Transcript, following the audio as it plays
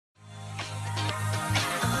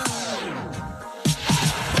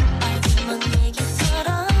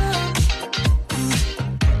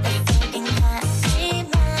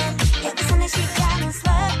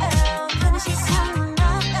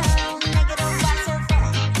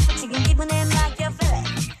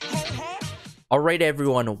Alright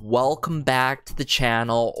everyone, welcome back to the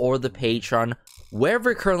channel or the Patreon,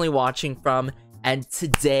 wherever you're currently watching from. And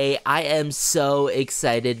today I am so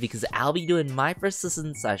excited because I'll be doing my first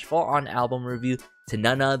listen / full-on album review to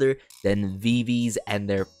none other than VIVIZ and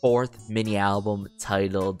their 4th mini album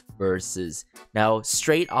titled VIVIZ. Now,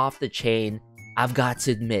 straight off the chain, I've got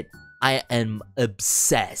to admit, I am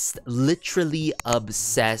obsessed, literally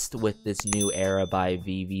obsessed with this new era by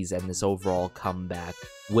VIVIZ and this overall comeback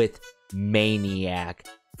with Maniac.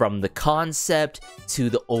 From the concept to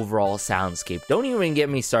the overall soundscape. Don't even get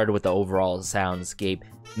me started with the overall soundscape.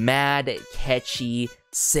 Mad, catchy,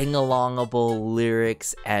 sing-alongable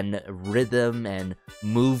lyrics and rhythm and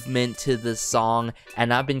movement to the song.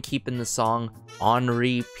 And I've been keeping the song on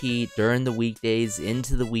repeat during the weekdays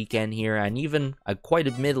into the weekend here. And even, quite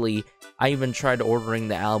admittedly, I even tried ordering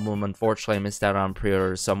the album. Unfortunately, I missed out on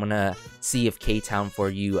pre-order, so I'm gonna see if K-Town For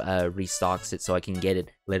You restocks it so I can get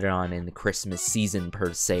it later on in the Christmas season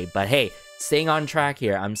per se. But hey, staying on track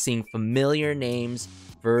here, I'm seeing familiar names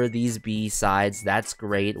for these B-sides. That's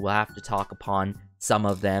great. We'll have to talk upon some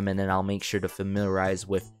of them, and then I'll make sure to familiarize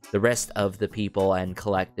with the rest of the people and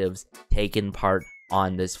collectives taking part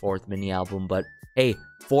on this 4th mini album. But hey,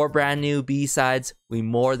 4 brand new B-sides, we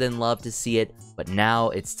more than love to see it, but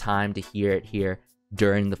now it's time to hear it here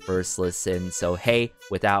during the first listen. So hey,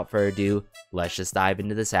 without further ado, let's just dive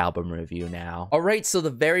into this album review now. Alright, so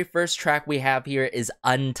the very first track we have here is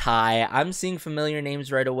Untie. I'm seeing familiar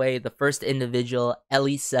names right away. The first individual,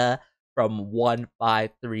 Elisa from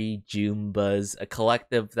 153 Jumbas, a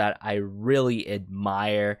collective that I really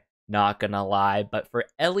admire, not gonna lie. But for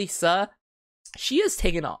Elisa, she has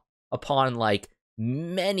taken upon like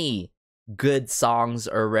many good songs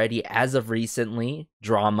already as of recently.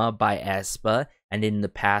 Drama by aespa, and in the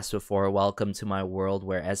past before Welcome to My World,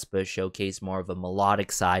 where aespa showcased more of a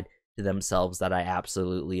melodic side to themselves that I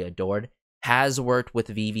absolutely adored. Has worked with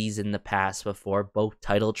VIVIZ in the past before, both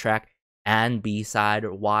title track and B-side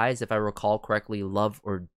wise. If I recall correctly, Love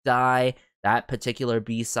or Die, that particular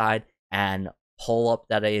B-side, and Pull Up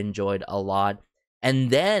that I enjoyed a lot.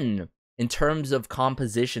 And then in terms of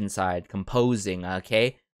composition side, composing,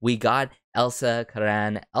 okay, we got Elsa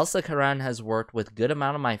Karan. Elsa Karan has worked with a good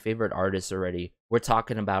amount of my favorite artists already. We're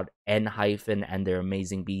talking about N- and their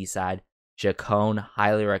amazing B-side, Jacone,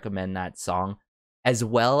 highly recommend that song, as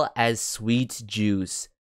well as Sweet Juice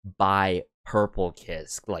by Purple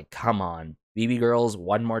Kiss. Like, come on, BB Girls,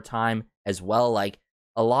 One More Time as well. Like,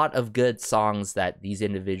 a lot of good songs that these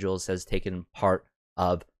individuals has taken part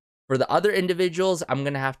of. For the other individuals, I'm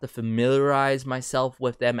gonna have to familiarize myself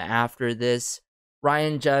with them after this.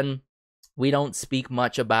 Ryan Jun, we don't speak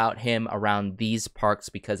much about him around these parts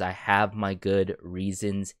because I have my good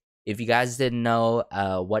reasons. If you guys didn't know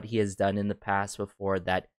what he has done in the past before,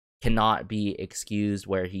 that cannot be excused,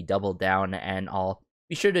 where he doubled down and all.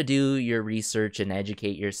 Be sure to do your research and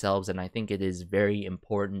educate yourselves, and I think it is very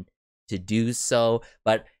important to do so.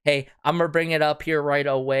 But hey, I'm gonna bring it up here right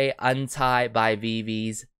away. Untie by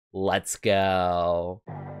VIVIZ. Let's go.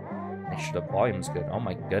 Make sure the volume's good. Oh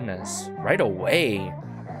my goodness. Right away.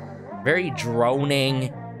 Very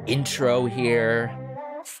droning intro here.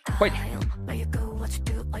 Quite.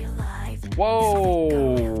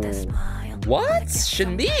 Whoa. What?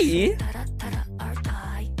 Shouldn't be.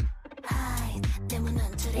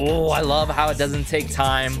 Oh, I love how it doesn't take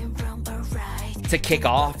time to kick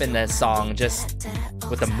off in this song, just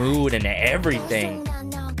with the mood and everything.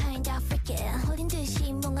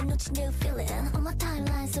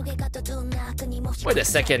 Wait a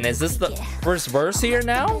second, is this the first verse here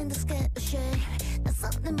now?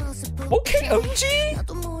 Okay, OG!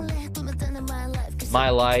 My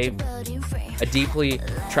life, a deeply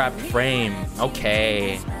trapped frame.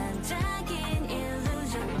 Okay.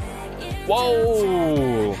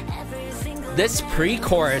 Whoa! This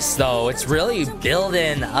pre-chorus though, it's really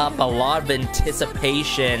building up a lot of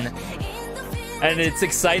anticipation, and it's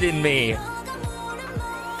exciting me.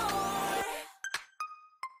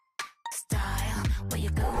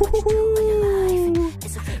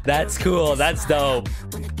 That's cool, that's dope.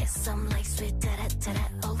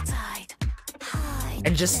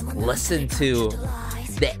 And just listen to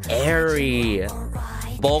the airy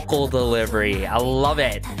vocal delivery. I love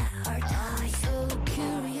it.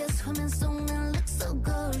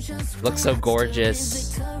 Looks so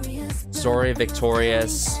gorgeous. Story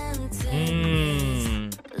victorious.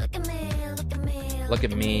 Look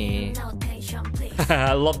at me.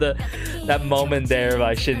 I love that moment there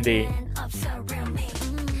by Shindy.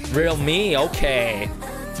 Real me, okay.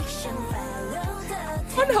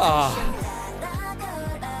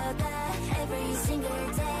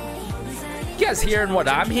 You guys hearing what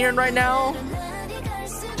I'm hearing right now?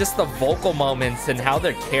 just the vocal moments and how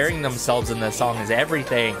they're carrying themselves in this song is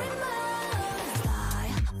everything.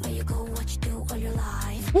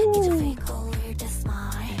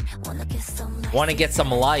 Want to get some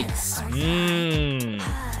likes.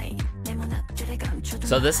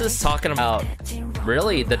 So this is talking about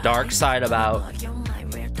really the dark side about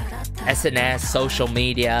SNS, social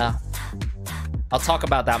media. I'll talk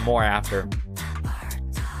about that more after.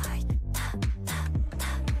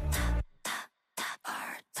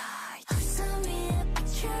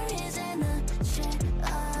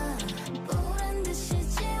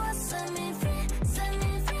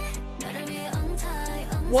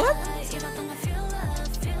 What?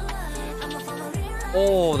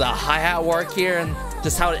 Oh, the hi-hat work here and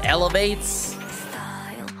just how it elevates.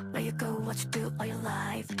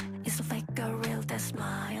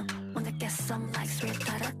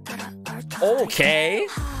 Okay.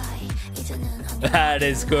 That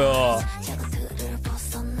is cool.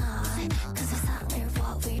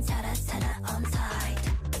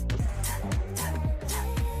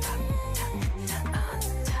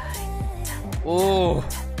 Ooh.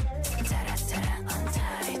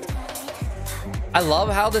 I love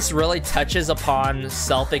how this really touches upon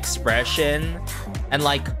self-expression and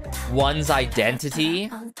like one's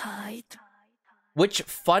identity. Which,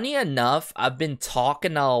 funny enough, I've been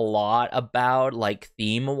talking a lot about like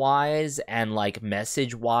theme-wise and like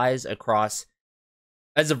message-wise across,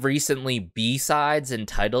 as of recently, B-sides and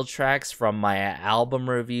title tracks from my album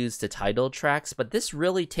reviews to title tracks. But this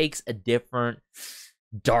really takes a different,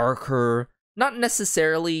 darker, not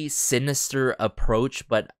necessarily sinister approach,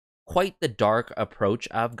 but quite the dark approach,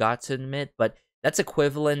 I've got to admit. But that's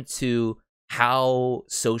equivalent to how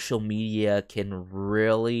social media can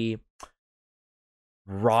really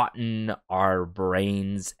rotten our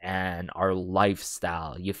brains and our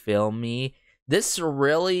lifestyle. You feel me? This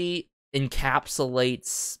really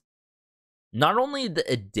encapsulates not only the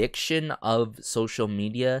addiction of social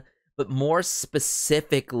media, but more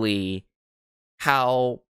specifically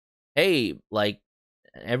how, hey, like,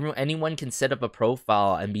 anyone can set up a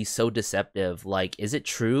profile and be so deceptive. Like, is it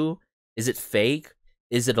true? Is it fake?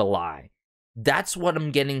 Is it a lie? That's what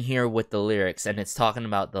I'm getting here with the lyrics, and it's talking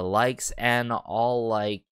about the likes and all,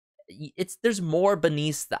 like, there's more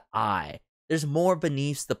beneath the eye. There's more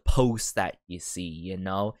beneath the post that you see, you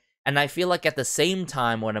know? And I feel like at the same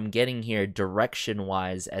time, what I'm getting here,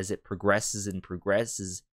 direction-wise, as it progresses and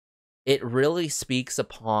progresses, it really speaks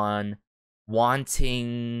upon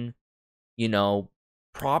wanting, you know,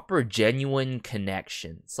 proper, genuine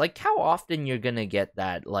connections. Like, how often you're gonna get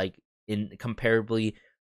that, like, comparably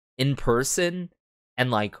in person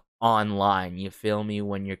and like online, you feel me,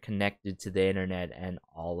 when you're connected to the internet and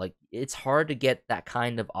all. Like, it's hard to get that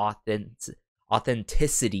kind of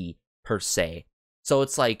authenticity per se. So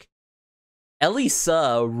it's like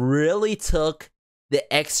Elisa really took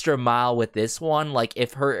the extra mile with this one. Like,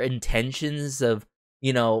 if her intentions of,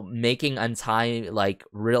 you know, making Untie like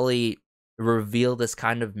really reveal this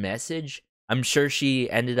kind of message, I'm sure she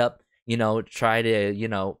ended up, you know, try to, you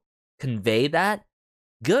know, convey that.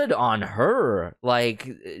 Good on her. Like,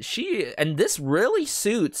 and this really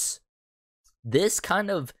suits, this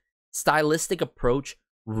kind of stylistic approach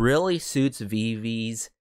really suits VIVIZ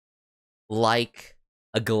like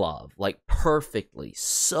a glove, like perfectly,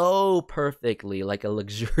 so perfectly, like a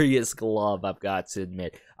luxurious glove, I've got to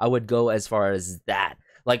admit. I would go as far as that.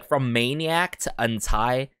 Like, from Maniac to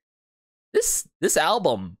Untie, this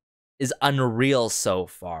album is unreal so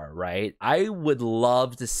far, right? I would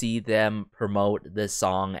love to see them promote this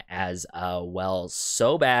song as well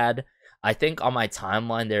so bad. I think on my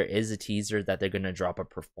timeline there is a teaser that they're gonna drop a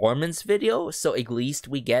performance video, so at least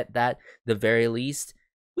we get that. The very least,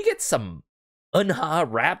 we get some unha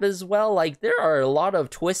rap as well. Like, there are a lot of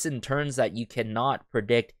twists and turns that you cannot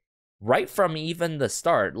predict right from even the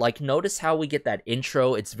start. Like, notice how we get that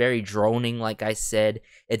intro. It's very droning, like I said.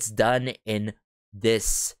 It's done in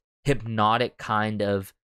this hypnotic kind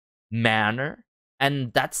of manner,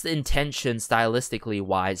 and that's the intention stylistically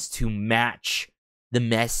wise, to match the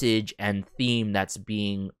message and theme that's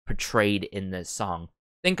being portrayed in this song.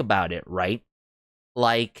 Think about it, right?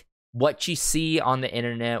 Like, what you see on the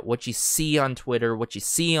internet, what you see on Twitter, what you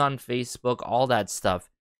see on Facebook, all that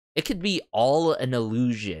stuff, it could be all an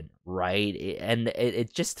illusion, right? And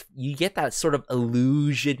it just, you get that sort of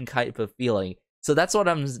illusion type of feeling. So that's what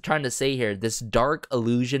I'm trying to say here. This dark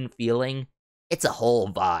illusion feeling, it's a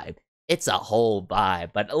whole vibe. It's a whole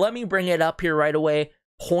vibe. But let me bring it up here right away.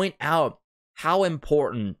 Point out how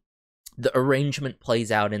important the arrangement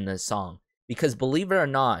plays out in this song. Because believe it or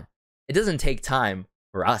not, it doesn't take time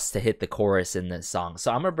for us to hit the chorus in this song.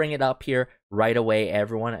 So I'm going to bring it up here right away,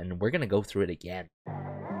 everyone, and we're going to go through it again.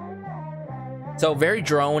 So very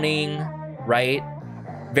droning, right?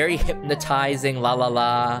 Very hypnotizing, la la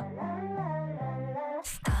la.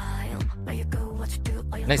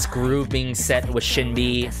 Nice groove being set with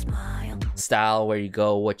Shinbi. Style, where you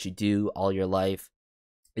go, what you do all your life.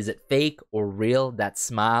 Is it fake or real, that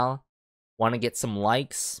smile? Want to get some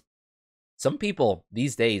likes? Some people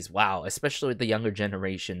these days, wow, especially with the younger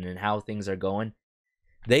generation and how things are going,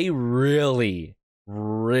 they really,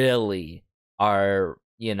 really are,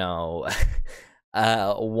 you know,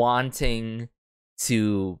 wanting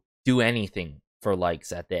to do anything for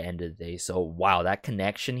likes at the end of the day. So wow, that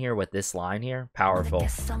connection here with this line here, powerful.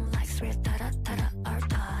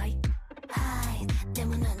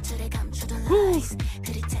 Woo.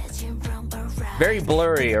 Very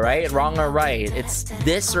blurry, right? Wrong or right, it's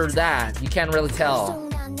this or that, you can't really tell.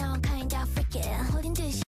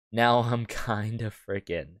 Now I'm kinda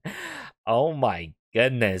freaking, oh my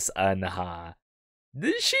goodness, Unha.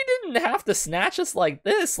 She didn't have to snatch us like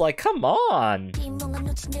this, like, come on.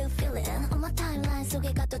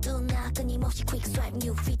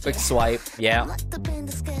 Quick swipe, yeah.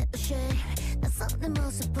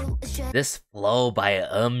 This flow by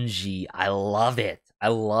G, I love it. I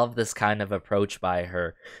love this kind of approach by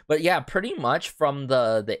her. But yeah, pretty much from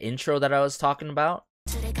the intro that I was talking about,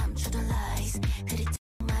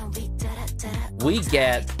 we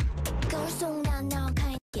get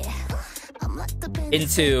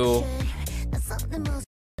into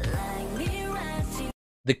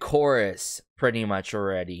the chorus pretty much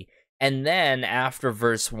already. And then after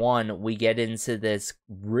verse 1, we get into this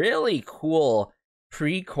really cool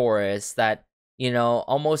pre-chorus that, you know,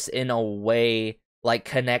 almost in a way like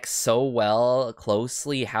connects so well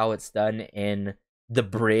closely how it's done in the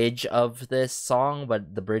bridge of this song,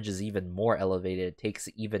 but the bridge is even more elevated. It takes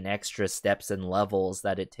even extra steps and levels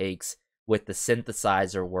that it takes with the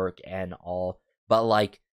synthesizer work and all. But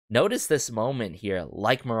like, notice this moment here,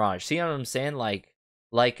 like mirage. See what I'm saying? Like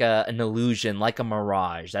an illusion, like a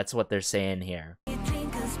mirage. That's what they're saying here.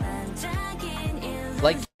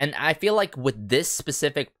 Like, and I feel like with this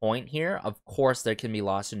specific point here, of course there can be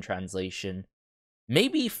lost in translation.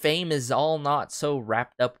 Maybe fame is all not so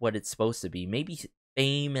wrapped up what it's supposed to be. Maybe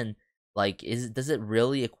fame and like does it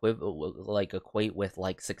really equate with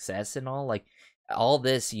like success and all? Like all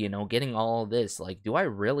this, you know, getting all this, like, do I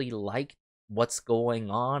really like what's going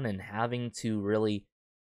on and having to really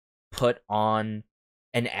put on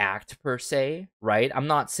an act per se, right? I'm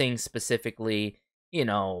not saying specifically, you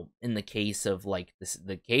know, in the case of like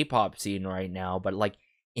the K-pop scene right now, but like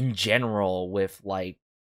in general with like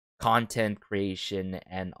content creation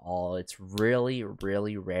and all, it's really,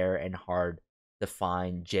 really rare and hard to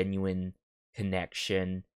find genuine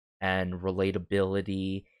connection and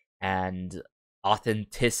relatability and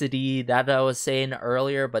authenticity that I was saying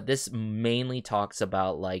earlier. But this mainly talks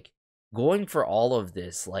about like going for all of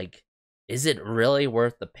this. Like, is it really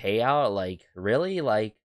worth the payout? Like, really?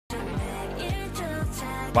 Like,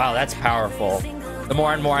 wow, that's powerful. The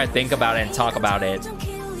more and more I think about it and talk about it,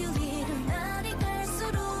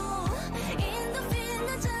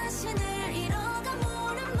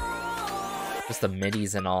 just the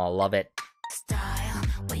midis and all, love it.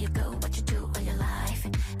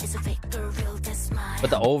 But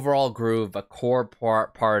the overall groove, a core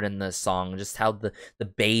part in this song, just how the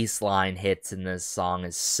bass line hits in this song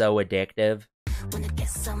is so addictive.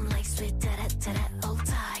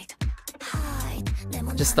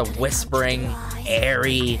 Just the whispering,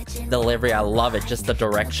 airy delivery, I love it. Just the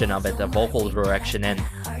direction of it, the vocal direction and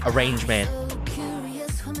arrangement.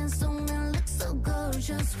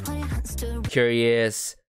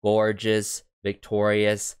 Curious, gorgeous,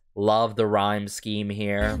 victorious. Love the rhyme scheme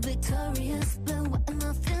here.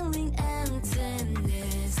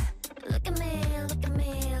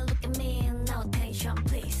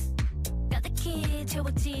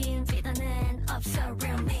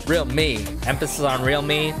 Real me. Emphasis on real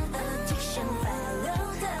me.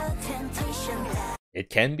 It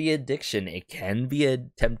can be addiction. It can be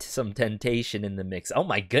some temptation in the mix. Oh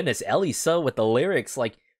my goodness, Ellie So with the lyrics,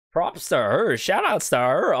 like, props to her. Shout outs to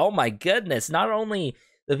her. Oh my goodness. Not only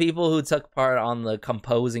the people who took part on the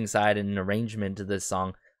composing side and arrangement to this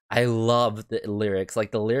song, I love the lyrics.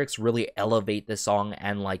 Like, the lyrics really elevate the song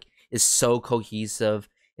and like is so cohesive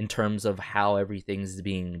in terms of how everything's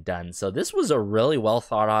being done. So this was a really well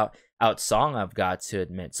thought out song, I've got to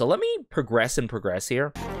admit. So let me progress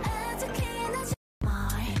here.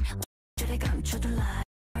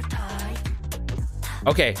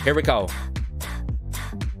 Okay, here we go.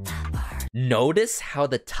 Notice how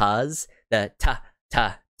the tas, the ta,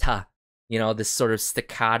 ta, ta, you know, this sort of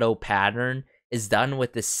staccato pattern is done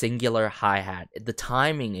with this singular hi-hat. The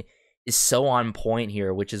timing is so on point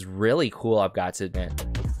here, which is really cool, I've got to admit.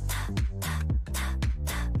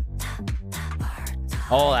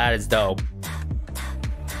 Oh, that is dope.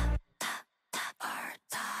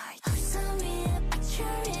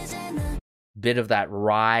 Bit of that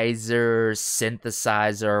riser,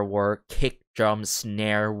 synthesizer work, kick drum,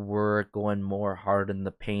 snare work, going more hard in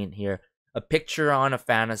the paint here. A picture on a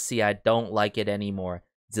fantasy, I don't like it anymore.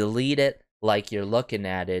 Delete it like you're looking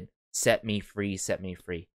at it. Set me free, set me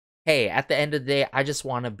free. Hey, at the end of the day, I just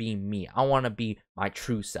want to be me. I want to be my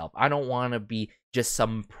true self. I don't want to be just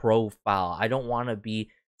some profile. I don't want to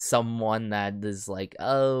be someone that is like,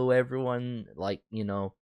 oh, everyone, like, you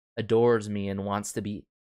know, adores me and wants to be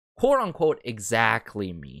quote unquote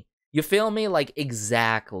exactly me. You feel me? Like,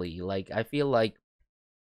 exactly. Like, I feel like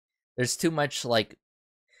there's too much like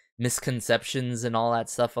misconceptions and all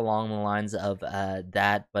that stuff along the lines of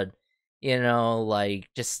that, but you know, like,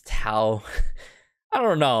 just how I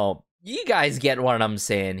don't know, you guys get what I'm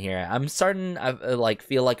saying here. I'm starting to like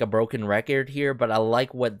feel like a broken record here, but I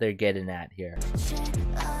like what they're getting at here.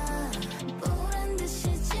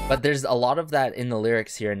 But there's a lot of that in the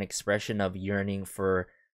lyrics here, an expression of yearning for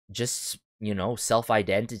just, you know,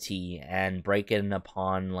 self-identity and breaking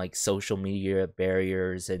upon like social media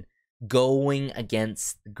barriers and going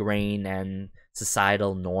against the grain and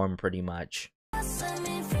societal norm pretty much.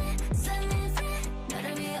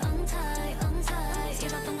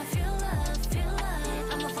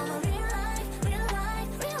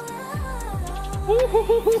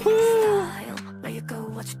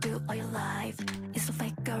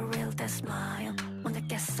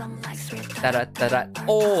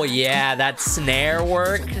 Oh yeah, that snare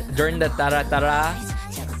work during the ta-da-ta-da.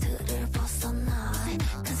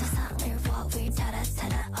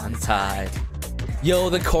 Untie. Yo,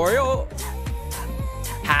 the choreo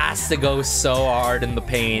has to go so hard in the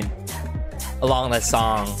paint along that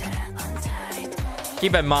song.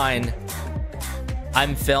 Keep in mind,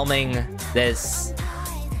 I'm filming this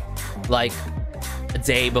like a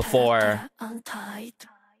day before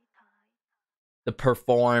the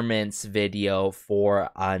performance video for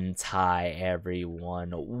Untie,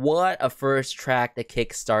 everyone. What a first track to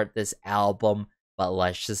kickstart this album. But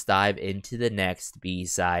let's just dive into the next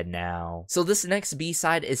B-side now. So this next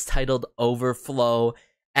B-side is titled Overflow.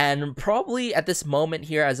 And probably at this moment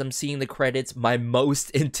here, as I'm seeing the credits, my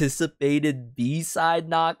most anticipated B-side,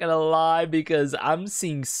 not gonna lie, because I'm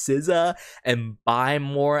seeing SZA and Buy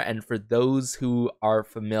More. And for those who are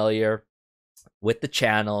familiar with the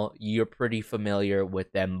channel, you're pretty familiar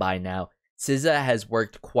with them by now. SZA has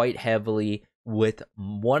worked quite heavily with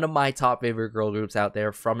one of my top favorite girl groups out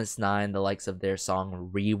there, From Is 9, the likes of their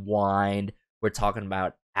song Rewind. We're talking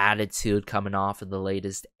about Attitude coming off of the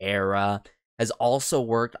latest era. Has also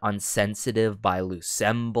worked on Sensitive by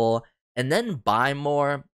Lucemble. And then Buy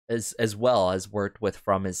More as well as worked with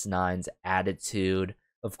From Is 9's Attitude.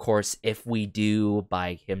 Of course, If We Do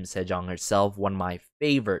by Kim Sejong herself, one of my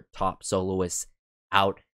favorite top soloists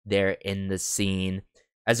out there in the scene.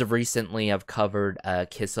 As of recently, I've covered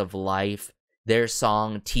Kiss of Life, their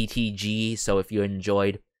song TTG. So if you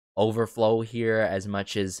enjoyed Overflow here as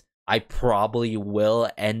much as I probably will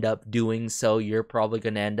end up doing so, you're probably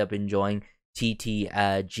going to end up enjoying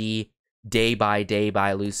TTG, Day by Day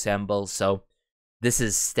by Lucemble. So this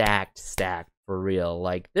is stacked for real.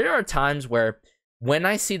 Like, there are times where when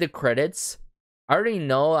I see the credits, I already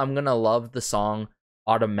know I'm going to love the song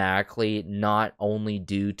automatically, not only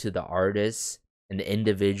due to the artists and the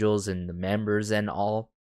individuals and the members and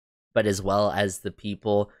all, but as well as the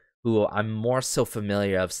people who I'm more so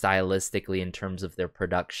familiar of stylistically in terms of their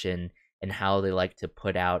production and how they like to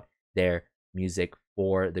put out their music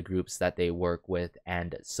for the groups that they work with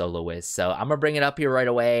and soloists. So I'm gonna bring it up here right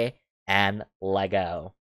away and let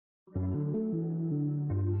go.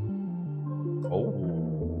 Oh,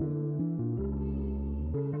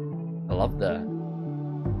 I love the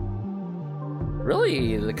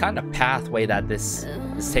kind of pathway that this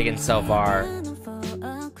is taken so far.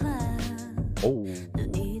 Oh,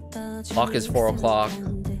 clock is 4 o'clock.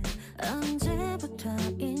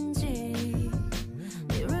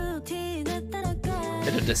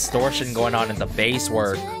 Bit of distortion going on in the bass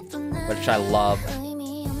work, which I love.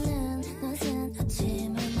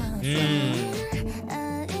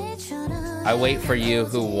 I wait for you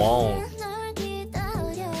who won't.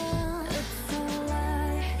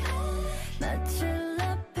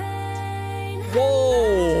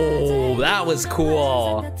 Whoa, that was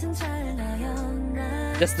cool.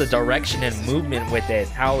 Just the direction and movement with it,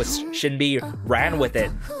 how Shinbi ran with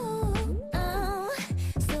it.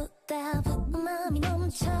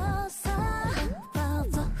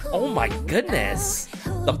 Oh my goodness.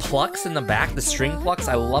 The plucks in the back, the string plucks,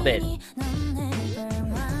 I love it.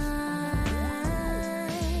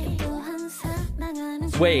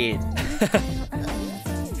 Wait.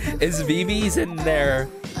 Is VIVIZ in their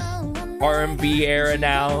R&B era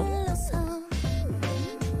now?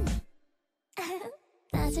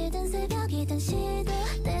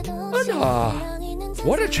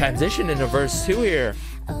 What a transition into verse 2 here.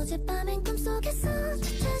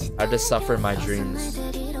 I just suffer in my dreams.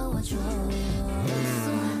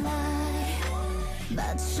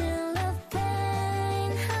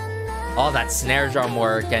 All that snare drum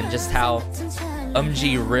work and just how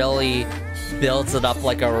G really builds it up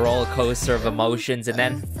like a roller coaster of emotions, and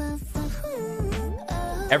then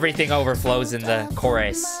everything overflows in the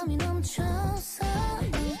chorus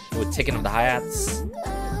with ticking of the hi-hats.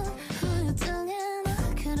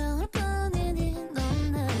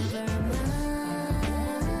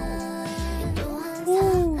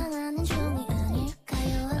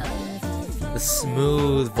 The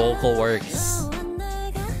smooth vocal works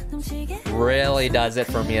really does it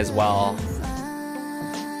for me as well.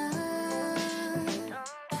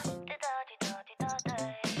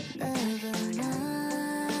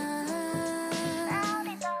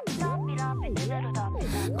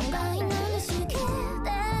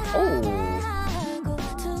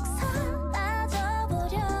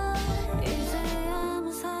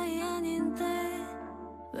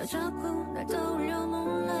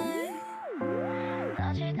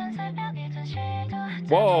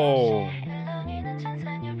 Whoa.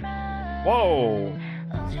 Whoa.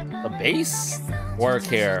 The bass work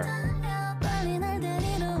here.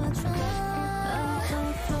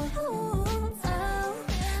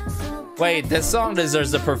 Wait, this song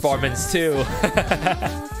deserves a performance too.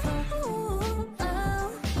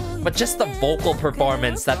 But just the vocal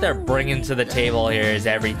performance that they're bringing to the table here is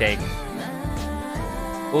everything.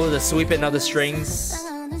 Ooh, the sweeping of the strings.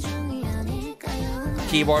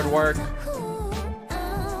 Keyboard work.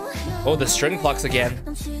 Oh, the string plucks again.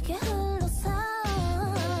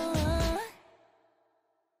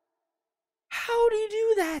 How do you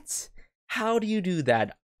do that? How do you do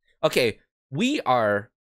that? Okay, we are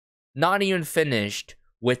not even finished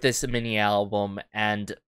with this mini album,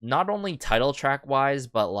 and not only title track wise,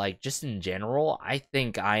 but like just in general, I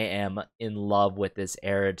think I am in love with this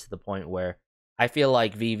era to the point where I feel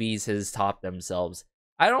like VIVIZ has topped themselves.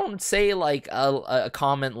 I don't say like a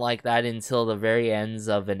comment like that until the very ends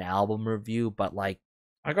of an album review, but like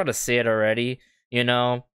I gotta say it already, you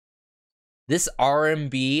know. This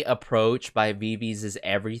R&B approach by VIVIZ is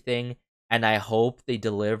everything, and I hope they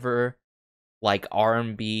deliver like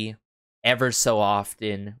R&B ever so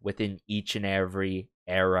often within each and every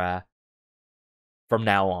era from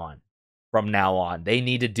now on. From now on, they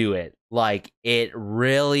need to do it. Like, it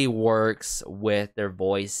really works with their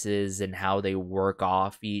voices and how they work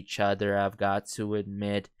off each other, I've got to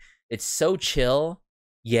admit. It's so chill,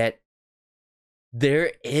 yet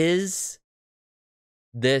there is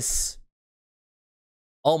this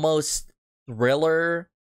almost thriller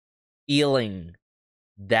feeling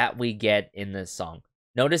that we get in this song.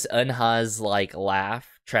 Notice Unha's like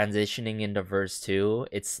laugh transitioning into verse 2.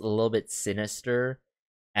 It's a little bit sinister,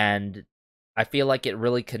 and I feel like it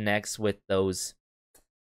really connects with those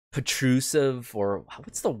protrusive, or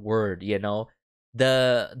what's the word, you know,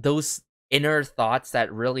 those inner thoughts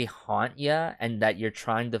that really haunt you and that you're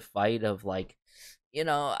trying to fight of, like, you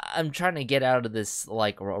know, I'm trying to get out of this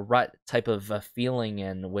like rut type of feeling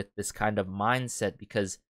and with this kind of mindset,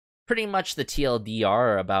 because pretty much the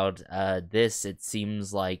TLDR about this, it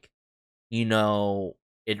seems like, you know,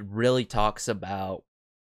 it really talks about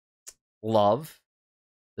love,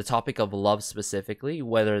 the topic of love specifically,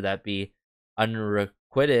 whether that be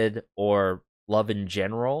unrequited or love in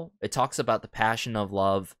general. It talks about the passion of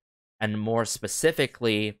love, and more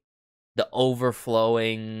specifically, the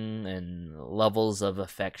overflowing and levels of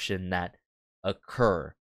affection that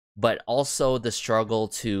occur, but also the struggle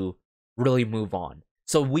to really move on.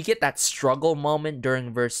 So we get that struggle moment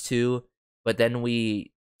during verse 2, but then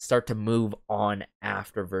we start to move on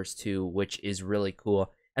after verse 2, which is really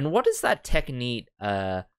cool. And what is that technique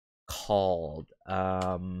called?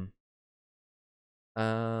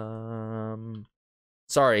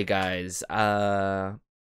 Sorry guys.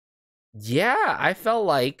 Yeah, I felt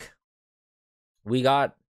like we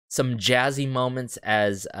got some jazzy moments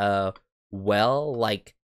as well.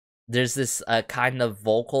 Like, there's this kind of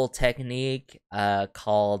vocal technique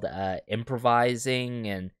called improvising,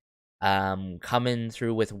 and coming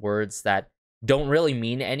through with words that don't really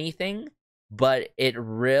mean anything, but it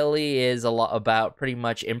really is a lot about pretty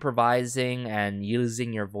much improvising and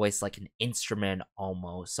using your voice like an instrument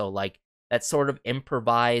almost. So like that sort of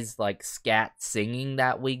improvised like scat singing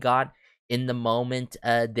that we got in the moment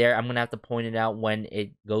there. I'm gonna have to point it out when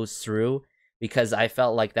it goes through, because I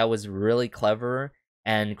felt like that was really clever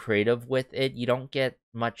and creative with it. You don't get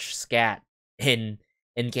much scat in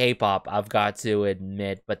K-pop, I've got to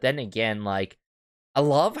admit. But then again, like, I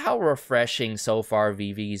love how refreshing so far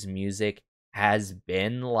VIVIZ music has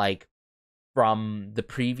been. Like, from the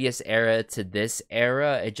previous era to this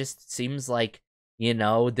era, it just seems like, you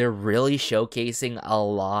know, they're really showcasing a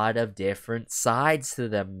lot of different sides to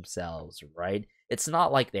themselves, right? It's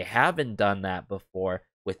not like they haven't done that before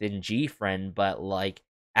within G-Friend, but like,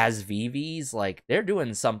 as VIVIZ, like, they're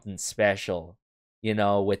doing something special, you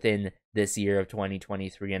know, within this year of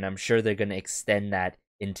 2023, and I'm sure they're gonna extend that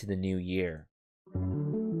into the new year.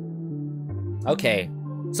 Okay,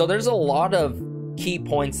 so there's a lot of key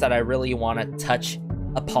points that I really want to touch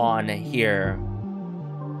upon here.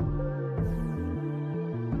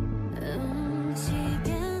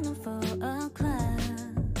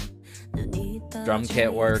 Drum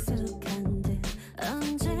kit work.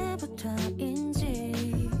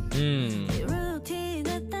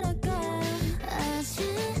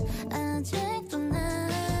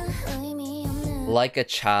 Like a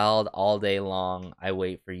child all day long, I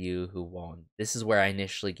wait for you who won't. This is where I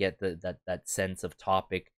initially get that sense of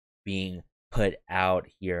topic being put out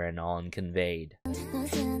here and all and conveyed.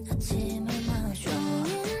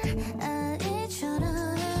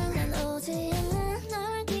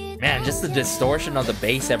 Man, just the distortion of the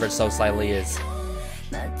bass ever so slightly it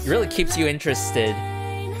really keeps you interested.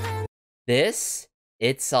 This,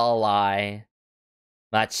 It's a Lie,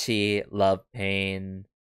 Machi, Love Pain.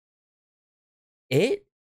 It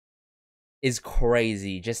is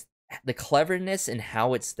crazy, just the cleverness in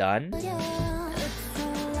how it's done.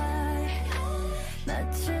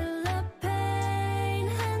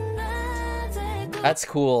 That's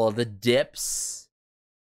cool. The dips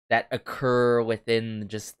that occur within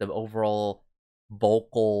just the overall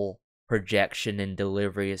vocal projection and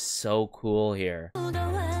delivery is so cool here.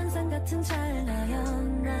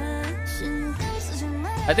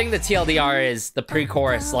 I think the TLDR is the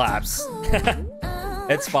pre-chorus slaps.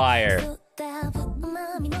 It's fire.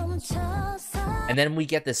 And then we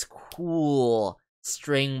get this cool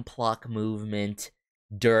string pluck movement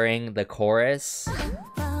during the chorus.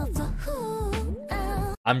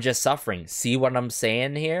 I'm just suffering. See what I'm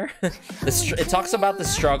saying here? It talks about the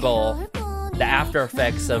struggle, the after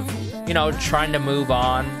effects of, you know, trying to move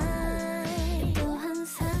on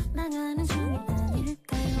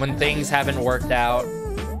when things haven't worked out.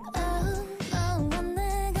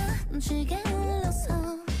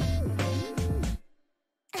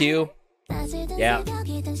 Q. Yeah.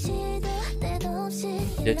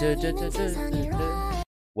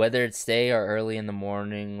 Whether it's day or early in the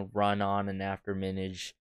morning, run on and after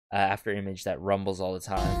image that rumbles all the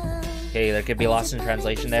time. Okay, there could be lost in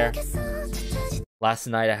translation there. Last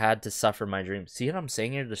night I had to suffer my dreams. See what I'm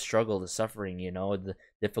saying here? The struggle, the suffering, you know, the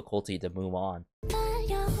difficulty to move on.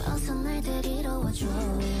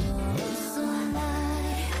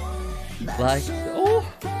 Like, oh!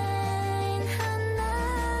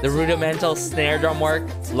 The rudimental snare drum work,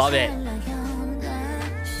 love it.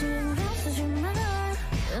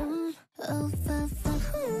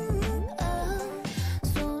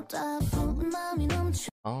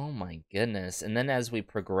 Oh my goodness. And then as we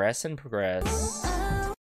progress and progress.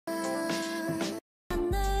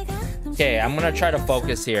 Okay, I'm gonna try to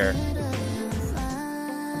focus here.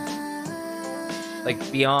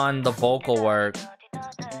 Like beyond the vocal work.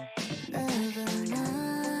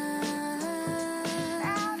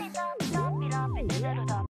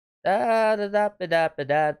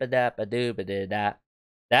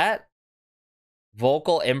 That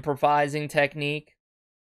vocal improvising technique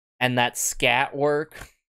and that scat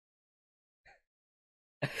work.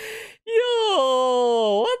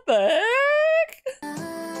 Yo, what the heck?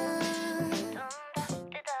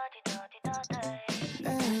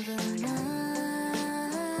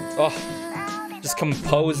 Oh, just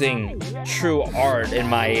composing true art in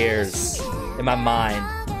my ears, in my mind.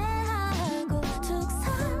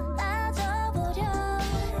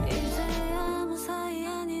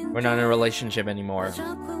 We're not in a relationship anymore.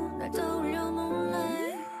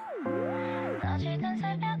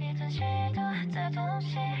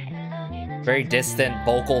 Very distant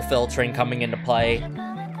vocal filtering coming into play.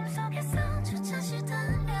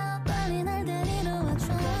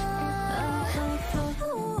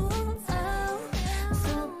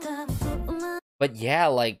 But yeah,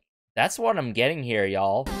 like, that's what I'm getting here,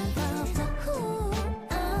 y'all.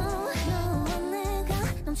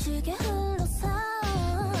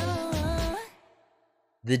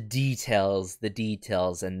 the details,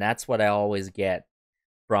 and that's what I always get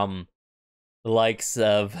from the likes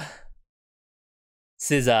of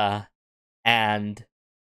SZA and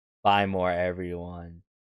Buy More, everyone.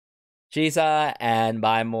 SZA and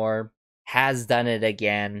Buy More has done it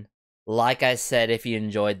again. Like I said, if you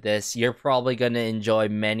enjoyed this, you're probably going to enjoy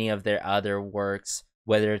many of their other works,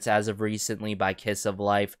 whether it's as of recently by Kiss of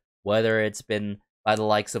Life, whether it's been by the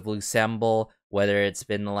likes of Lucemble, whether it's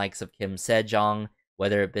been the likes of Kim Sejong,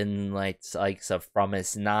 whether it's been likes of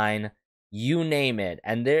Promise 9, you name it.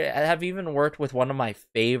 And they have even worked with one of my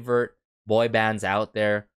favorite boy bands out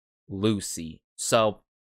there, Lucy. So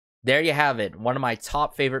there you have it, one of my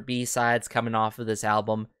top favorite B-sides coming off of this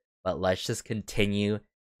album. But let's just continue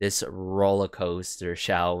this roller coaster,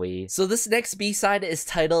 shall we? So this next B-side is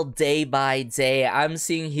titled Day by Day. I'm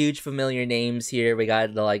seeing huge familiar names here. We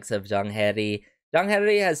got the likes of Jung Hae-ri. Jung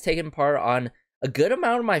Hae-ri has taken part on a good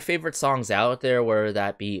amount of my favorite songs out there, whether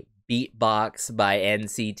that be Beatbox by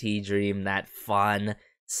NCT Dream, that fun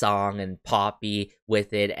song, and Poppy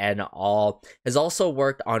with it and all. Has also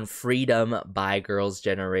worked on Freedom by Girls'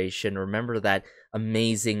 Generation. Remember that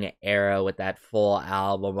amazing era with that full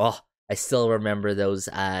album? Oh, I still remember those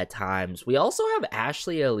times. We also have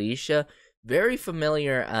Ashley Alicia, very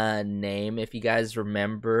familiar name. If you guys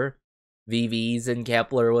remember, VIVIZ and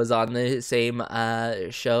Kepler was on the same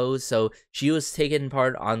show, so she was taking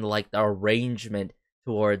part on like the arrangement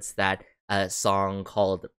towards that song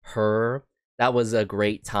called Purr. That was a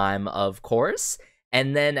great time, of course.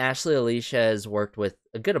 And then Ashley Alicia has worked with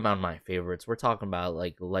a good amount of my favorites. We're talking about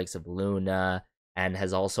like the likes of Luna, and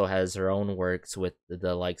has her own works with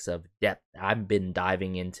the likes of Depth. I've been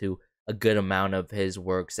diving into a good amount of his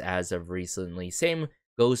works as of recently. Same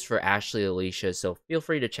goes for Ashley Alicia, so feel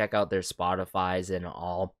free to check out their Spotifys and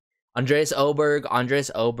all. Andreas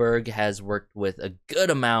Oberg has worked with a good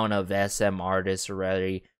amount of SM artists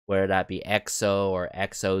already, whether that be EXO or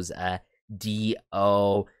EXO's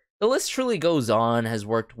D.O. The list truly goes on. Has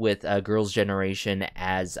worked with Girls' Generation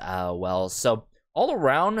as well. So all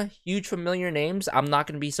around, huge familiar names. I'm not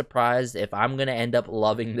going to be surprised if I'm going to end up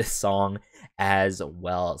loving this song as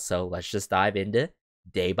well. So let's just dive into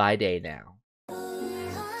Day by Day now.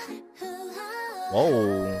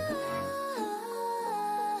 Whoa.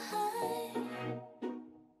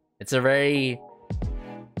 It's a very...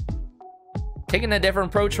 taking a different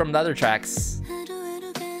approach from the other tracks.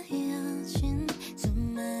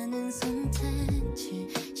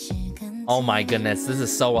 Oh my goodness, this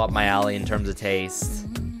is so up my alley in terms of taste.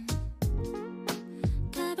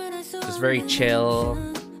 Just very chill.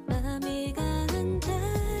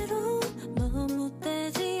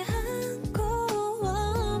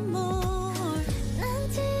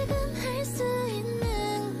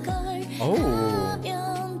 Oh,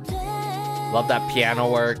 love that piano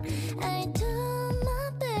work.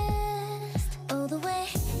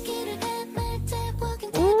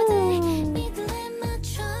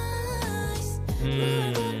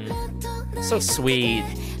 So sweet,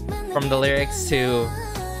 from the lyrics to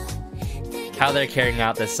how they're carrying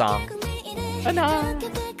out this song.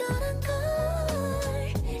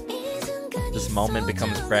 This moment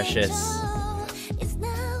becomes precious.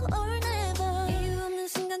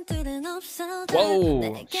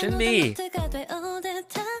 Whoa, Shinbi.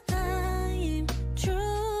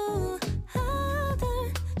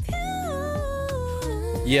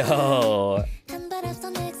 Yo.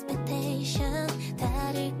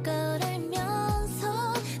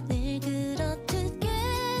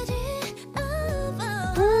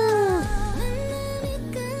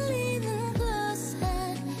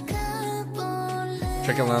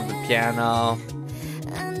 Trickling on the piano,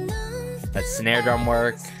 that snare drum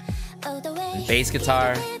work, and bass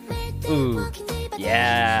guitar. Ooh,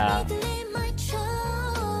 yeah.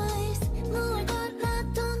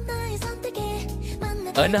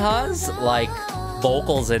 Eunha's like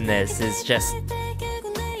vocals in this is just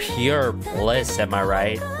pure bliss, am I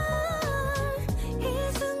right?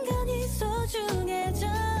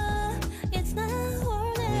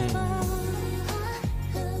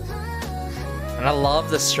 And I love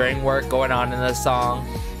the string work going on in this song.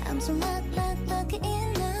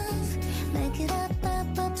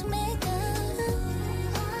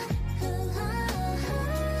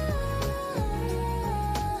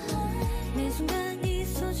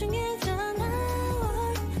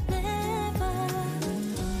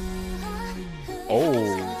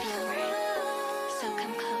 Oh.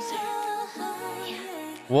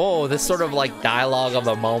 Whoa, this sort of like dialogue of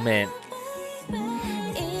a moment.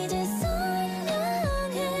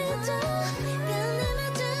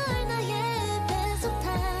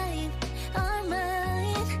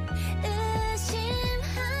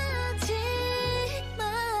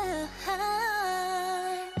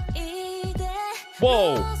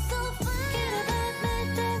 Whoa.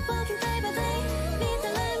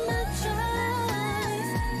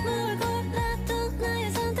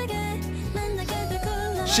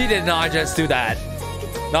 She did not just do that.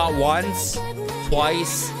 Not once,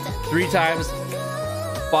 twice, 3 times,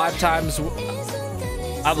 5 times.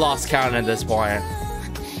 I've lost count at this point.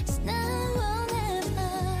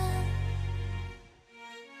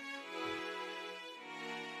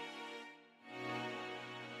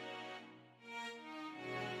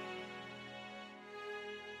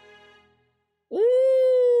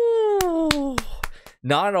 Ooh.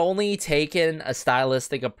 Not only taking a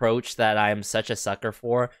stylistic approach that I'm such a sucker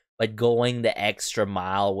for, but going the extra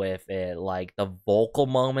mile with it. Like the vocal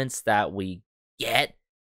moments that we get,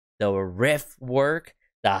 the riff work,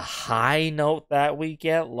 the high note that we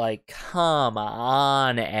get. Like, come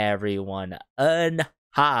on, everyone.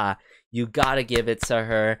 Untie. You gotta give it to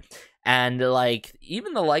her. And like,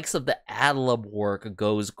 even the likes of the ad-lib work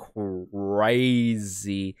goes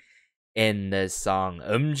crazy in this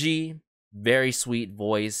song. G, very sweet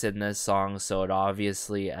voice in this song, so it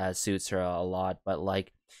obviously suits her a lot. But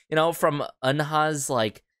like, you know, from Unha's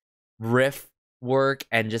like riff work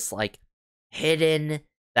and just like hitting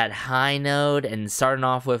that high note and starting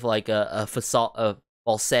off with like a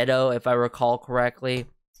falsetto, if I recall correctly.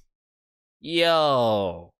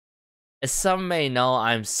 Yo, as some may know,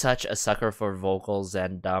 I'm such a sucker for vocals,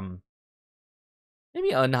 and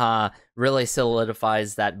maybe Unha really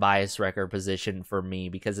solidifies that bias record position for me,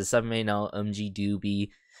 because as some may know, G do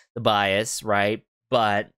be the bias, right?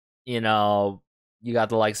 But, you know, you got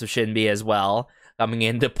the likes of Shinbi as well coming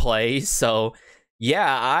into play. So, yeah,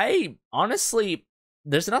 I honestly,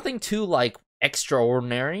 there's nothing too, like,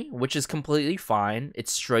 extraordinary, which is completely fine.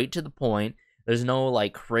 It's straight to the point. There's no,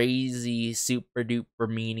 like, crazy, super-duper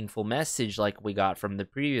meaningful message like we got from the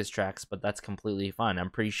previous tracks, but that's completely fine.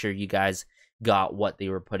 I'm pretty sure you guys got what they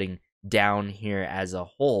were putting down here as a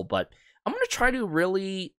whole, but I'm going to try to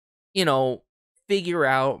really, you know, figure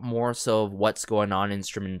out more so of what's going on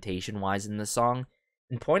instrumentation-wise in the song,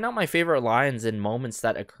 and point out my favorite lines and moments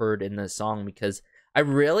that occurred in the song, because I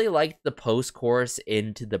really liked the post-chorus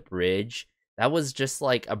into the bridge. That was just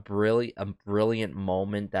like a brilliant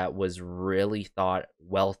moment that was really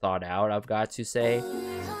well thought out, I've got to say.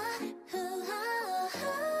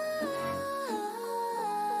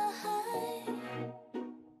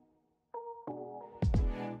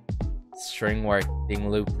 String work being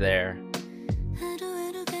looped there.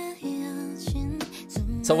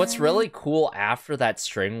 So what's really cool after that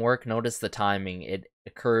string work, notice the timing. It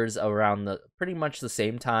occurs around the pretty much the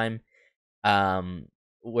same time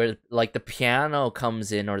where like the piano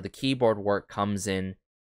comes in, or the keyboard work comes in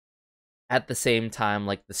at the same time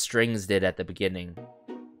like the strings did at the beginning.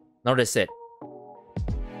 Notice it.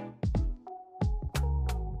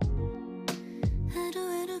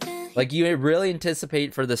 Like, you really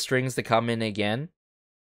anticipate for the strings to come in again,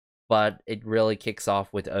 but it really kicks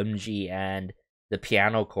off with G and the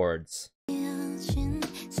piano chords. Then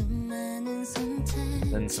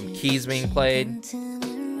some keys being played.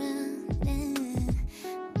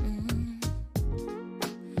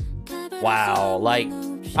 Wow, like,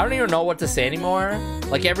 I don't even know what to say anymore.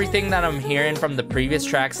 Like, everything that I'm hearing from the previous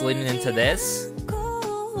tracks leading into this,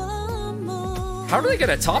 how are they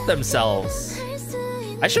gonna top themselves?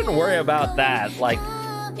 I shouldn't worry about that, like,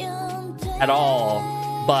 at all.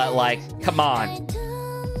 But, like, come on.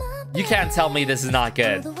 You can't tell me this is not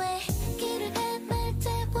good.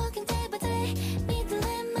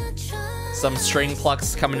 Some string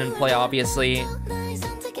plucks coming into play, obviously.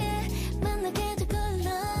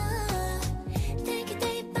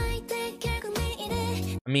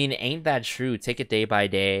 I mean, ain't that true? Take it day by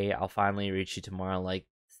day. I'll finally reach you tomorrow. Like,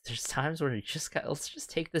 there's times where you just got, let's just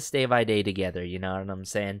take this day by day together, you know what I'm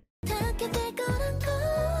saying?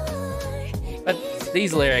 But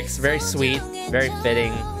these lyrics, very sweet, very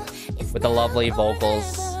fitting, with the lovely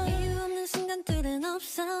vocals.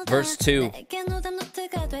 Verse 2.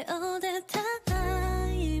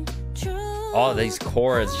 Oh, these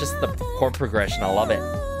chords, just the chord progression, I love it.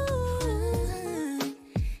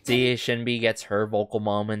 See, Shinbi gets her vocal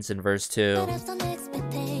moments in verse 2.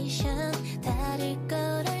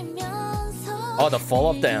 Oh, the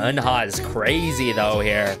follow-up to Unha is crazy, though,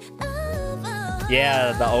 here.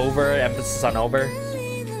 Yeah, the over, emphasis on over.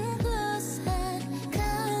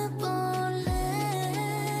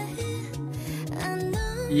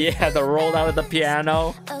 Yeah, the roll out of the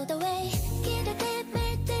piano.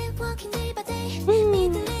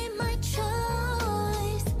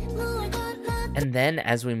 And then,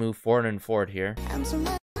 as we move forward and forward here,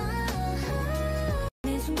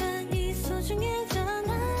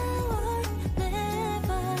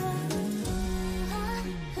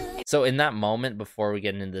 So in that moment, before we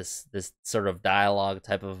get into this sort of dialogue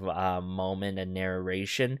type of moment and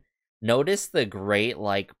narration, notice the great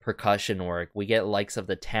like percussion work. We get likes of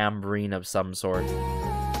the tambourine of some sort,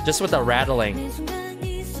 just with the rattling.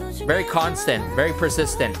 Very constant, very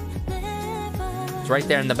persistent. It's right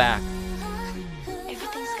there in the back.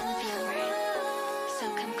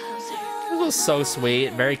 This was so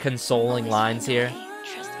sweet. Very consoling lines here.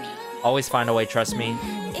 Always find a way, trust me.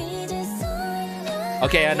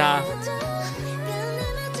 Okay, Anna.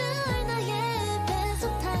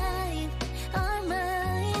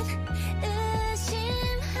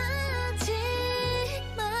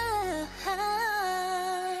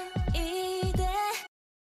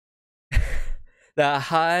 The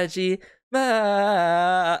Haji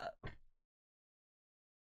Ma.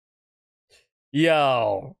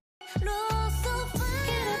 Yo.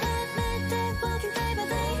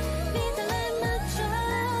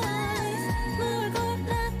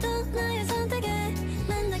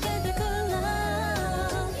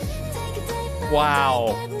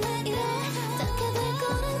 Wow.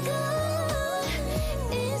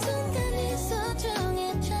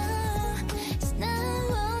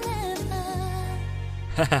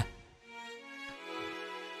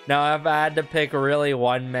 Now, if I had to pick really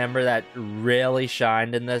one member that really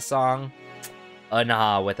shined in this song,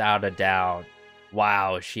 Untie, without a doubt.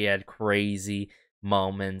 Wow, she had crazy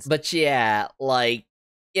moments. But yeah, like,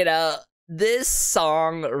 you know, this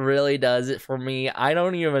song really does it for me. I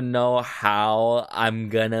don't even know how I'm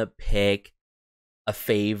gonna pick a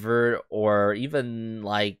favorite or even,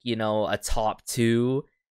 like, you know, a top 2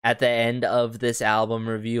 at the end of this album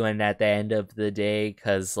review and at the end of the day,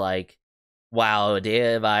 because, like, wow,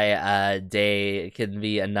 Day by Day can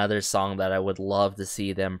be another song that I would love to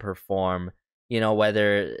see them perform. You know,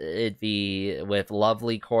 whether it be with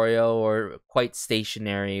lovely choreo or quite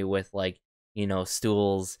stationary with, like, you know,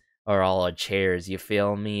 stools or all chairs. You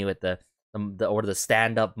feel me? With the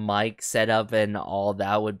stand-up mic setup and all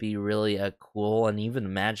that would be really cool. And even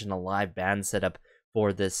imagine a live band setup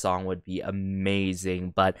for this song would be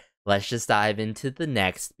amazing. But let's just dive into the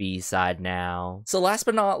next B-side now. So last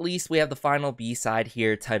but not least, we have the final B-side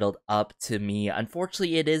here titled Up to Me.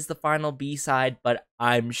 Unfortunately, it is the final B-side, but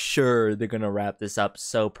I'm sure they're gonna wrap this up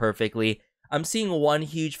so perfectly. I'm seeing one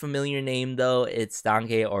huge familiar name though. It's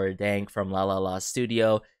Danke or Dank from La La La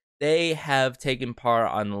Studio. They have taken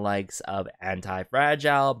part on the likes of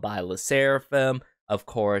Anti-Fragile by Le Seraphim, of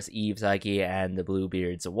course, Eve Psyche and the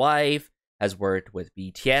Bluebeard's wife. Has worked with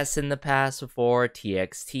BTS in the past before,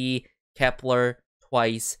 TXT, Kepler,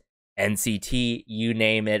 Twice, NCT, you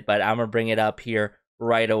name it. But I'm gonna bring it up here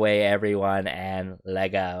right away, everyone, and let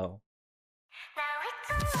go.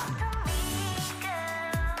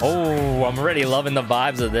 Oh, I'm already loving the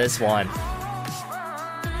vibes of this one.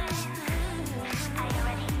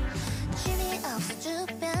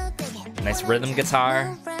 Nice rhythm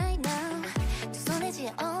guitar.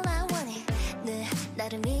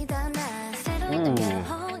 Ooh.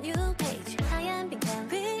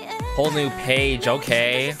 Whole new page,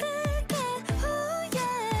 okay.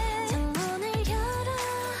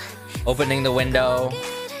 Opening the window.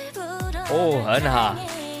 Oh, Untie.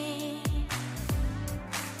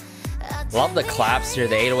 Love the claps here,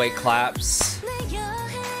 the 808 claps.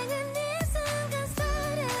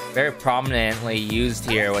 Very prominently used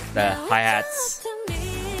here with the hi-hats.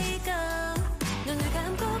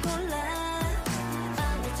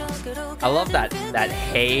 I love that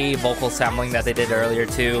hey vocal sampling that they did earlier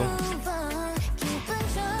too.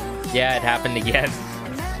 Yeah, it happened again.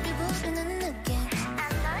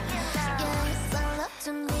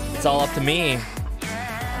 It's all up to me.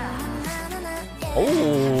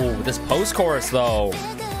 Oh, this post-chorus though.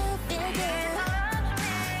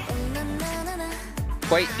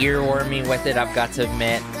 Quite earwormy with it, I've got to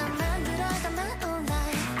admit.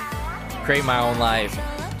 Create my own life.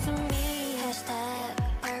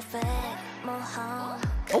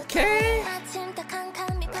 Okay.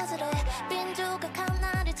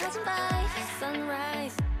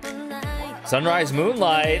 Sunrise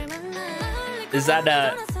Moonlight. Is that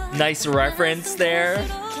a nice reference there?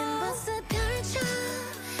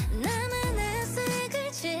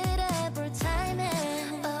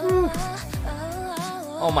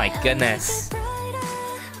 Oh my goodness.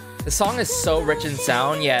 The song is so rich in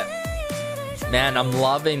sound, yet, man, I'm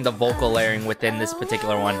loving the vocal layering within this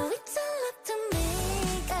particular one.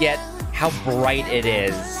 Yet, how bright it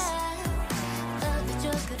is.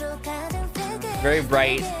 Very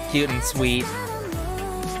bright, cute, and sweet.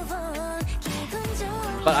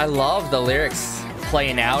 But I love the lyrics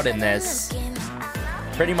playing out in this.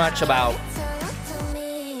 Pretty much about...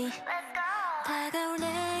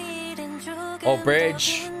 Oh,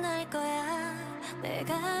 bridge.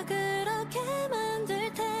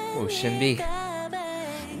 Oh, Shinbi.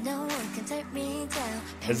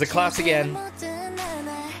 There's the claps again.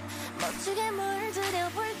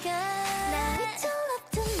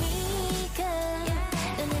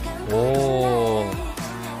 Oh.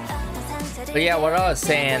 But yeah, what I was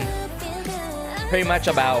saying, pretty much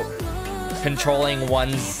about controlling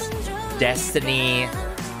one's destiny.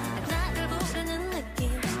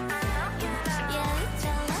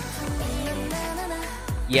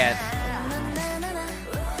 Yet,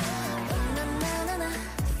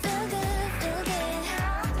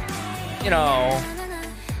 you know,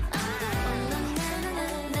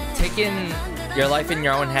 taking your life in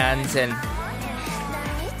your own hands and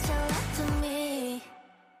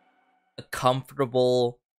a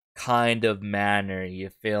comfortable kind of manner, you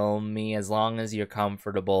feel me? As long as you're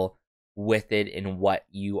comfortable with it in what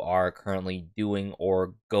you are currently doing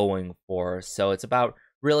or going for. So it's about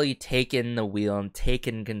really taking the wheel and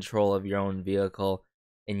taking control of your own vehicle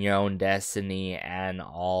and your own destiny and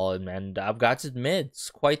all. And I've got to admit,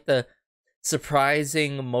 it's quite the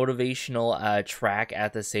surprising motivational track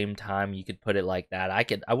at the same time. You could put it like that.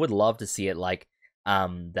 I would love to see it like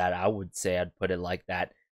that. I would say I'd put it like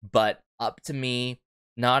that. But up to me,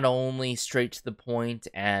 not only straight to the point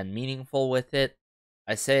and meaningful with it,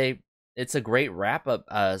 I say it's a great wrap-up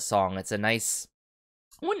song. It's a nice,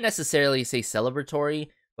 I wouldn't necessarily say celebratory,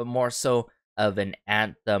 but more so of an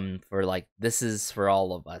anthem for like, this is for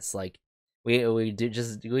all of us. Like we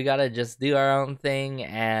gotta just do our own thing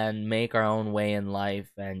and make our own way in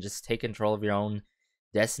life and just take control of your own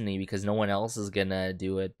destiny, because no one else is gonna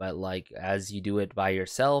do it. But like, as you do it by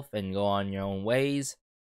yourself and go on your own ways,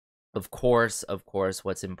 of course,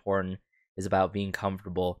 what's important is about being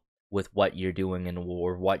comfortable with what you're doing and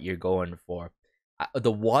or what you're going for.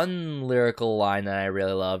 The one lyrical line that I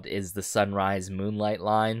really loved is the sunrise moonlight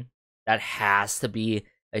line. That has to be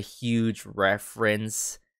a huge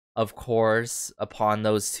reference, of course, upon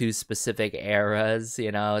those two specific eras,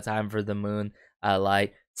 you know, time for the moon,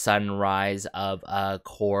 light, sunrise, of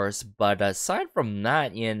course. But aside from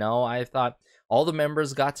that, you know, I thought all the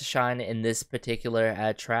members got to shine in this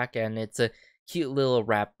particular track, and it's a cute little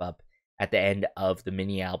wrap up at the end of the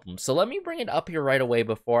mini album. So let me bring it up here right away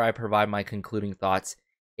before I provide my concluding thoughts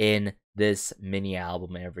in this mini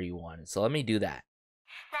album, everyone. So let me do that.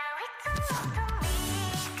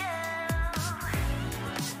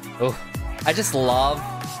 Oh, I just love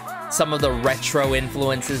some of the retro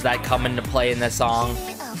influences that come into play in this song.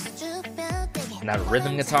 And that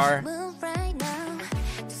rhythm guitar.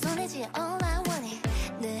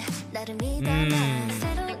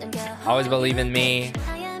 Always Believe in Me.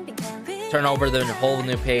 Turn over the whole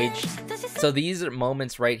new page. So these are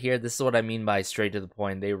moments right here. This is what I mean by straight to the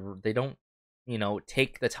point. They don't, you know,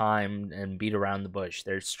 take the time and beat around the bush.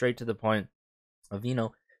 They're straight to the point of, you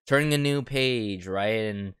know, turning a new page, right?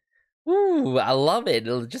 And ooh, I love it.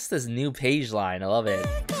 Just this new page line, I love it.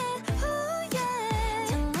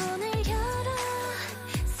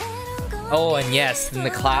 Oh, and yes, and the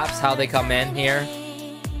claps, how they come in here.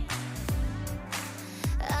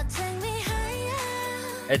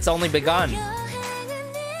 It's only begun.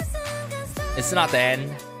 It's not the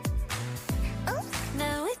end.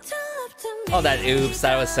 Oh, that oops,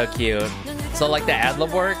 that was so cute. So like the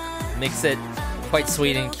ad-lib work makes it quite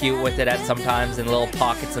sweet and cute with it at sometimes in little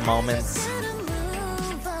pockets and moments.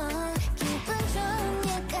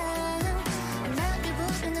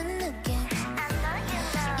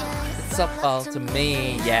 It's up all to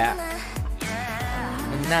me, yeah.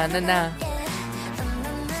 Na na na.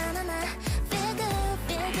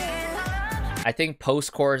 I think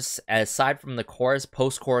post-chorus, aside from the chorus,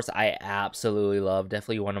 post-chorus I absolutely love.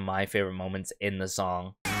 Definitely one of my favorite moments in the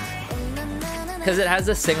song. Because it has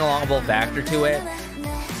a sing-alongable factor to it.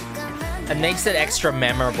 It makes it extra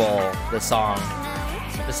memorable, the song.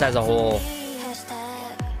 Just as a whole.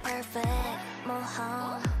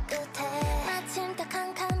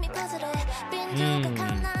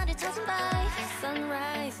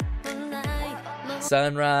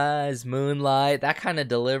 Sunrise, moonlight, that kind of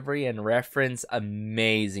delivery and reference,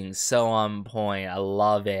 amazing, so on point. I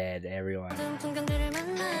love it, everyone.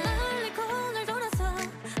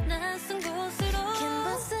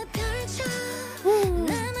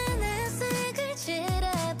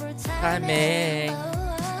 Timing.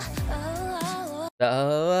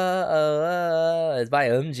 It's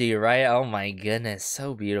by G, right? Oh my goodness,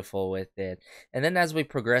 so beautiful with it. And then as we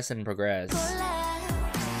progress and progress,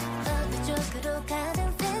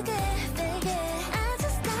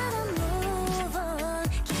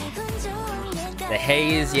 the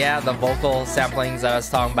haze, yeah, the vocal samplings that I was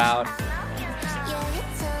talking about.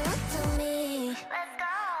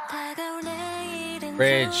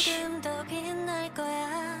 Bridge.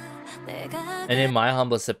 And in my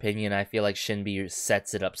humblest opinion, I feel like Shinbi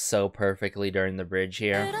sets it up so perfectly during the bridge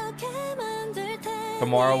here.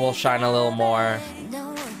 Tomorrow will shine a little more.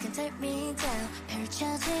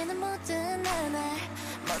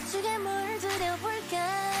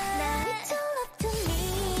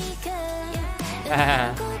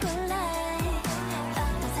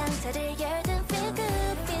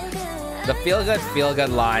 The feel good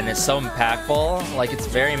line is so impactful, like it's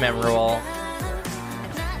very memorable.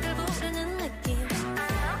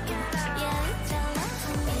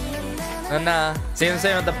 Na-na. See what I'm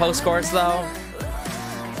saying with the post-chorus though?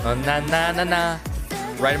 Oh, na-na-na-na.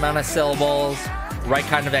 Right amount of syllables, right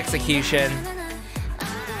kind of execution.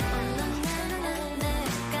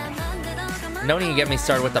 Don't even get me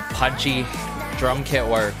started with the punchy drum kit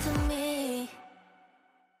work.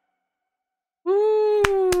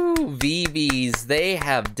 Woo! VIVIZ, they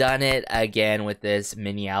have done it again with this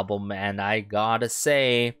mini album, and I gotta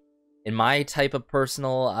say, in my type of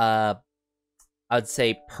personal, I'd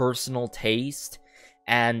say personal taste,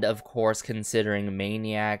 and of course considering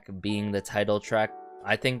Maniac being the title track,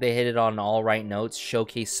 I think they hit it on all right notes,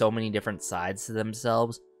 showcase so many different sides to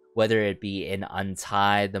themselves, whether it be in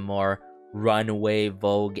Untie, the more runaway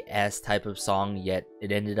Vogue-esque type of song, yet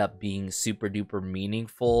it ended up being super duper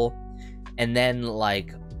meaningful. And then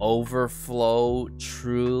like Overflow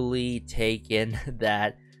truly taken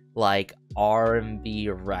that like R&B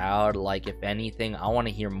route. Like if anything, I want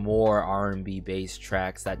to hear more R&B based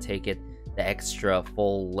tracks that take it the extra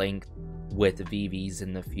full length with VIVIZ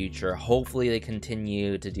in the future. Hopefully they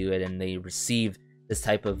continue to do it and they receive this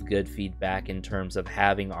type of good feedback in terms of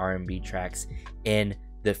having R&B tracks in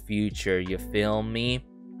the future, you feel me?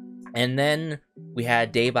 And then we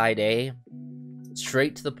had Day by Day,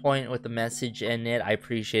 straight to the point with the message in it. I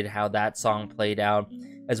appreciate how that song played out,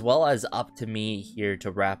 as well as Up to Me here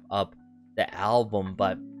to wrap up the album.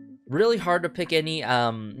 But really hard to pick any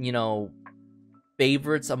you know,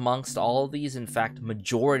 favorites amongst all of these. In fact,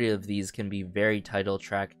 majority of these can be very title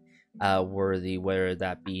track worthy, whether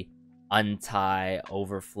that be Untie,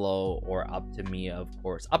 Overflow, or Up to Me. Of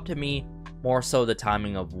course, Up to Me more so the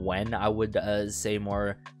timing of when, I would say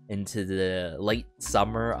more into the late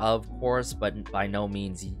summer, of course, but by no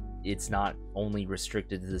means it's not only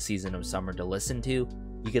restricted to the season of summer to listen to.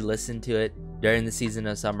 You could listen to it during the season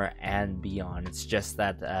of summer and beyond. It's just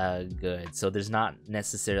that good. So there's not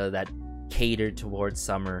necessarily that catered towards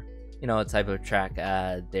summer, you know, type of track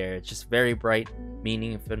there. It's just very bright,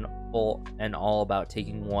 meaningful, and all about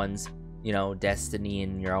taking one's, you know, destiny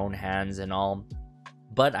in your own hands and all.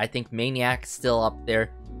 But I think Maniac still up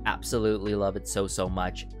there. Absolutely love it so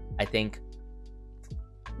much. I think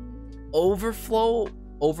Overflow,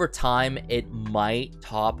 over time, it might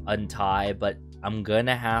top Untie, but I'm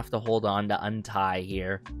gonna have to hold on to Untie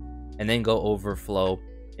here and then go Overflow.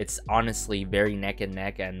 It's honestly very neck and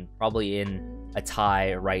neck, and probably in a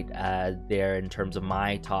tie right there in terms of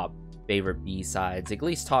my top favorite B-sides. At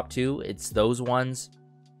least top two, it's those ones.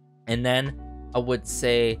 And then I would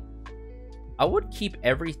say I would keep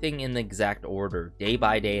everything in the exact order, Day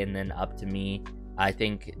by Day and then Up to Me. I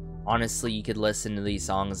think honestly you could listen to these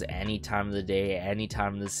songs any time of the day, any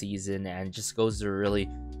time of the season, and it just goes to really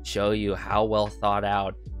show you how well thought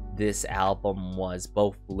out this album was,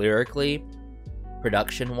 both lyrically,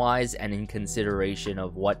 production wise, and in consideration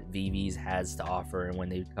of what VIVIZ has to offer. And when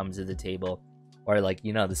they come to the table, or like,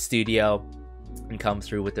 you know, the studio, and come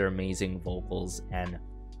through with their amazing vocals and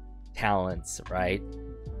talents, right?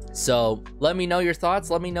 So let me know your thoughts.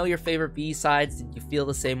 Let me know your favorite B-sides. Did you feel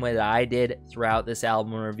the same way that I did throughout this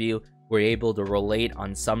album review? Were you able to relate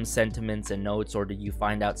on some sentiments and notes, or did you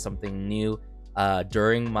find out something new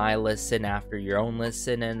during my listen, after your own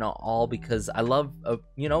listen and all? Because I love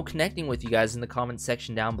you know, connecting with you guys in the comment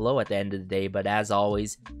section down below at the end of the day. But as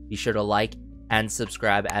always, be sure to like and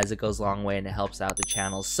subscribe, as it goes a long way and it helps out the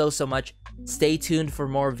channel so much. Stay tuned for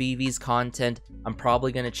more VIVIZ content. I'm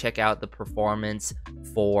probably going to check out the performance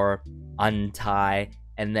for Untie,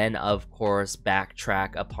 and then of course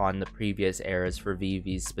backtrack upon the previous eras for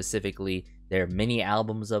VIVIZ, specifically their mini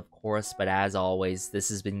albums, of course. But as always, this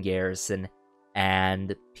has been Garrison,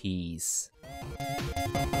 and peace.